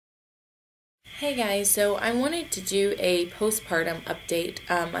Hey guys, so I wanted to do a postpartum update.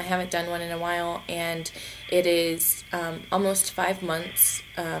 I haven't done one in a while, and it is almost 5 months.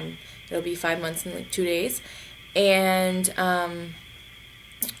 It'll be 5 months in like 2 days. And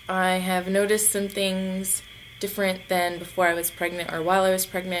I have noticed some things different than before I was pregnant or while I was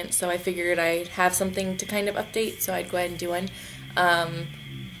pregnant, so I figured I'd have something to kind of update, so I'd go ahead and do one.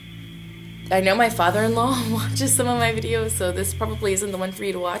 I know my father-in-law watches some of my videos, so this probably isn't the one for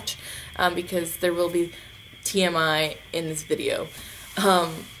you to watch because there will be TMI in this video.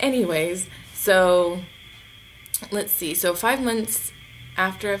 Anyways, so let's see. So 5 months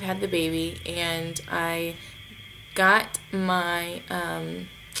after I've had the baby, and I got my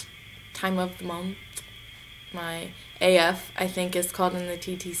time of the month, my AF, I think is called in the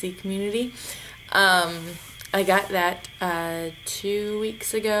TTC community. I got that 2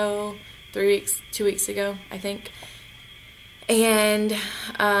 weeks ago. 2 weeks ago, I think. And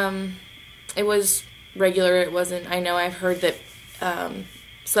it was regular. It wasn't, I know I've heard that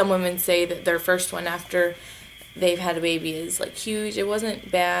some women say that their first one after they've had a baby is like huge. It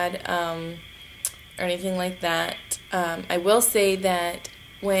wasn't bad or anything like that. I will say that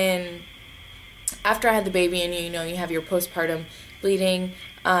after I had the baby and you have your postpartum bleeding,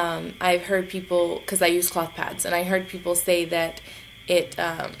 I've heard people, because I use cloth pads, and I heard people say that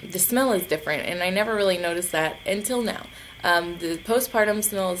the smell is different, and I never really noticed that until now. The postpartum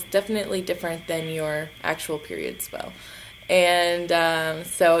smell is definitely different than your actual period smell. And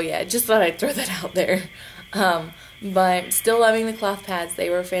so yeah, just thought I'd throw that out there. But still loving the cloth pads. They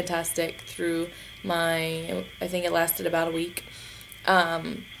were fantastic through I think it lasted about a week.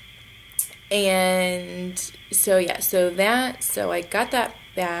 And so yeah, so I got that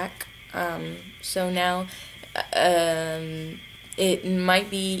back. So now it might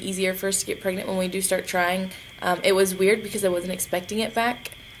be easier for us to get pregnant when we do start trying. It was weird because I wasn't expecting it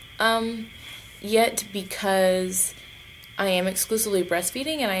back yet, because I am exclusively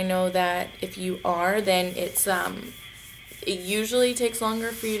breastfeeding, and I know that if you are, then it usually takes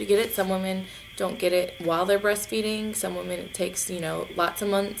longer for you to get it. Some women don't get it while they're breastfeeding. Some women it takes, lots of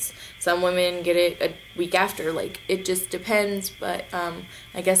months. Some women get it a week after. Like, it just depends, but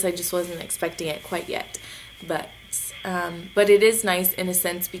I guess I just wasn't expecting it quite yet. But it is nice in a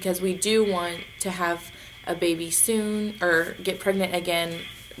sense, because we do want to have a baby soon, or get pregnant again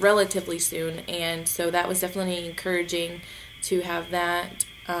relatively soon, and so that was definitely encouraging to have that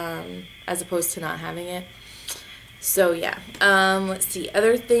as opposed to not having it. So yeah, let's see,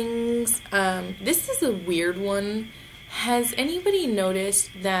 other things. This is a weird one. Has anybody noticed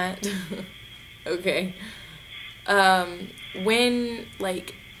that okay, when,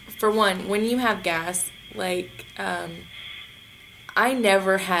 like, for one, when you have gas, like, I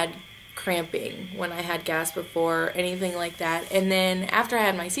never had cramping when I had gas before, anything like that. And then after I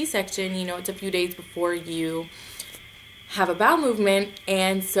had my C-section, it's a few days before you have a bowel movement,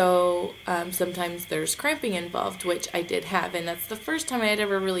 and so sometimes there's cramping involved, which I did have, and that's the first time I had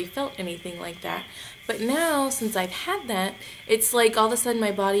ever really felt anything like that. But now, since I've had that, it's like all of a sudden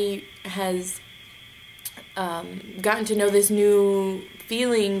my body has gotten to know this new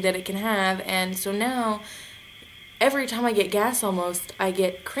feeling that it can have, and so now every time I get gas almost, I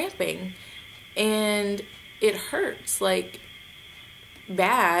get cramping, and it hurts, like,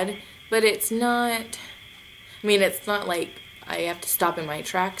 bad, but it's not, it's not like I have to stop in my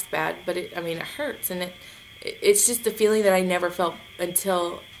tracks bad, but it hurts, and it's just a feeling that I never felt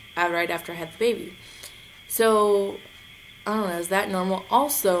until right after I had the baby. So, I don't know, is that normal?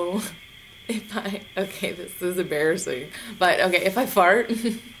 Also, okay, this is embarrassing, but okay, if I fart,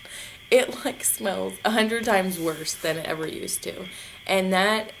 it like smells 100 times worse than it ever used to. And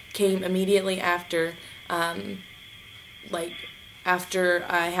that came immediately after, after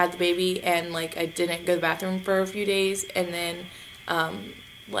I had the baby, and like I didn't go to the bathroom for a few days, and then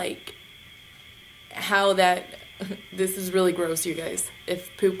how that this is really gross, you guys.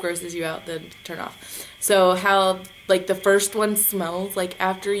 If poop grosses you out, then turn off. So how like the first one smells like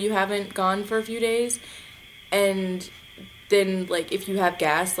after you haven't gone for a few days, and then like if you have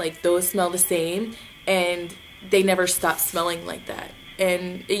gas, like those smell the same, and they never stop smelling like that.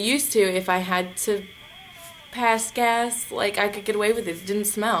 And it used to, if I had to pass gas, like I could get away with it. It didn't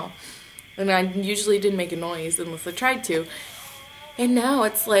smell, and I usually didn't make a noise unless I tried to. And now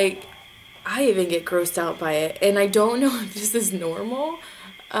it's like I even get grossed out by it, and I don't know if this is normal,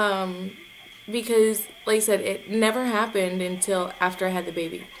 because like I said, it never happened until after I had the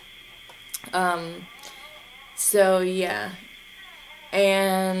baby. So yeah,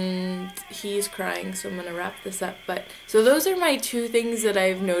 and he's crying, so I'm gonna wrap this up. But so those are my two things that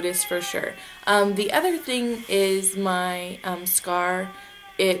I've noticed for sure. The other thing is my scar.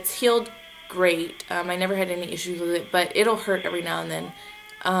 It's healed great. I never had any issues with it, but it'll hurt every now and then,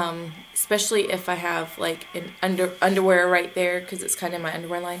 especially if I have like an underwear right there, because it's kind of my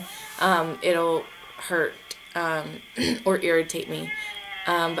underwear line. It'll hurt or irritate me.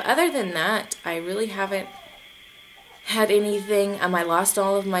 But other than that, I really haven't had anything. I lost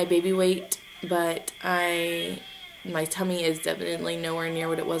all of my baby weight, but my tummy is definitely nowhere near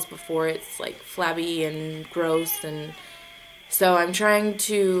what it was before. It's like flabby and gross, and so I'm trying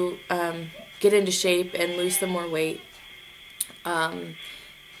to get into shape and lose some more weight, and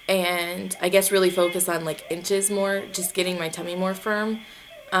I guess really focus on like inches more, just getting my tummy more firm,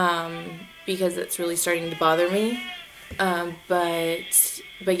 because it's really starting to bother me.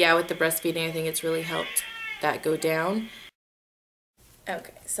 But yeah, with the breastfeeding, I think it's really helped that go down.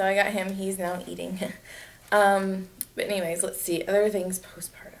 Okay, so I got him. He's now eating. But anyways, let's see. Other things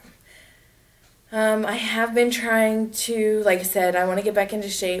postpartum. I have been trying to, like I said, I want to get back into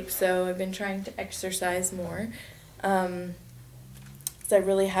shape, so I've been trying to exercise more. So I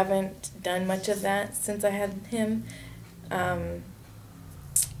really haven't done much of that since I had him. But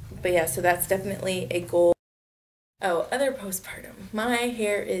yeah, so that's definitely a goal. Oh, other postpartum. My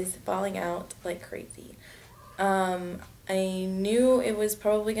hair is falling out like crazy. I knew it was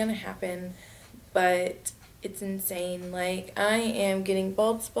probably going to happen, but it's insane. Like, I am getting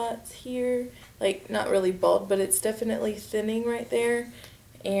bald spots here. Like, not really bald, but it's definitely thinning right there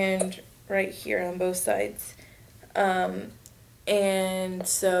and right here on both sides. And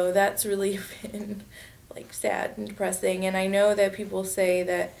so that's really been like sad and depressing. And I know that people say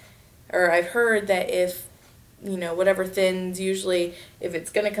that, or I've heard that if, you know, whatever thins, usually if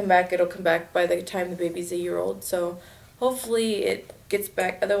it's going to come back, it'll come back by the time the baby's a year old. So hopefully it gets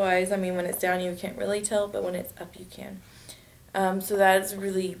back. Otherwise, I mean, when it's down, you can't really tell, but when it's up, you can. So that's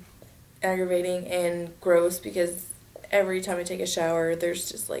really aggravating and gross, because every time I take a shower, there's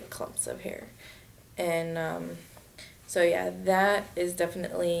just like clumps of hair. And so yeah, that is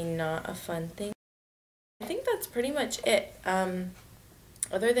definitely not a fun thing. I think that's pretty much it.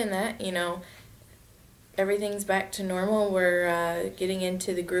 Other than that, you know, everything's back to normal. We're getting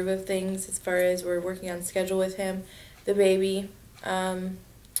into the groove of things as far as we're working on schedule with him, the baby, and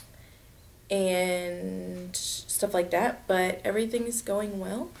stuff like that. But everything's going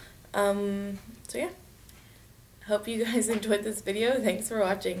well. So yeah, hope you guys enjoyed this video. Thanks for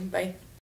watching. Bye.